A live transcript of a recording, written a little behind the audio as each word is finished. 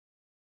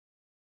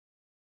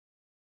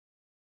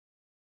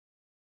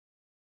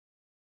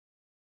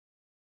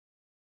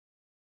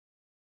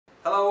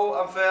Hello,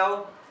 I'm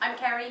Phil. I'm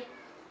Kerry.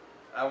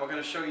 And we're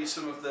going to show you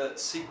some of the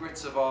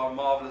secrets of our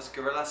marvellous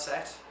gorilla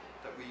set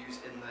that we use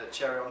in the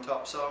Cherry on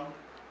Top song.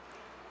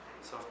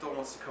 So if Dawn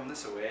wants to come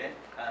this way,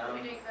 What are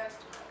we doing first?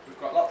 we've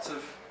got lots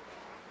of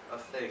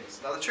things.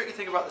 Now the tricky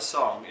thing about the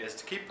song is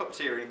to keep up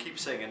to here and keep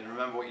singing and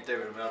remember what you're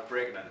doing without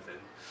breaking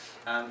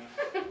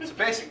anything. So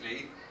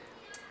basically,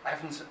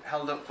 everything's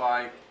held up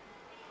by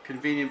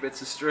convenient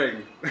bits of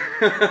string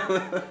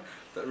that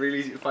are really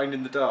easy to find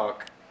in the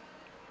dark.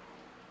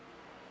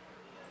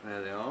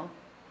 There they are.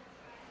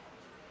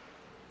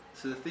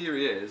 So the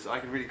theory is I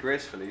can really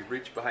gracefully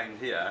reach behind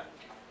here,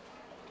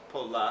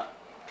 pull that,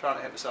 try not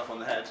to hit myself on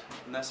the head,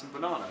 and there's some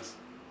bananas.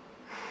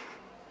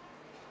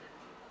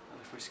 And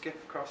if we skip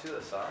across the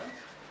other side,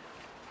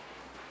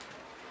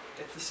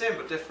 it's the same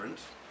but different.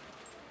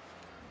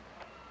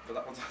 But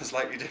that one's a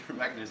slightly different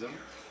mechanism.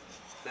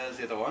 There's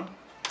the other one.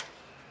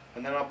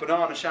 And then our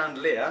banana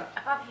chandelier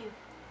Above you.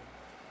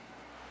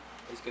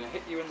 is going to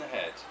hit you in the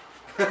head.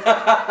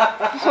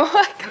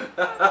 What?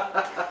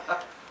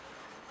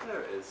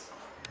 There it is.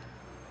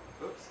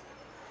 Oops.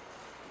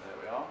 There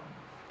we are.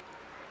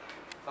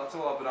 That's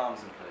all our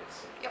bananas in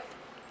place. Yep.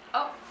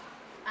 Oh,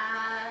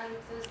 and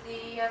there's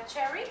the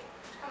cherry,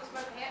 which comes from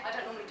over here. I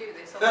don't normally do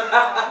this.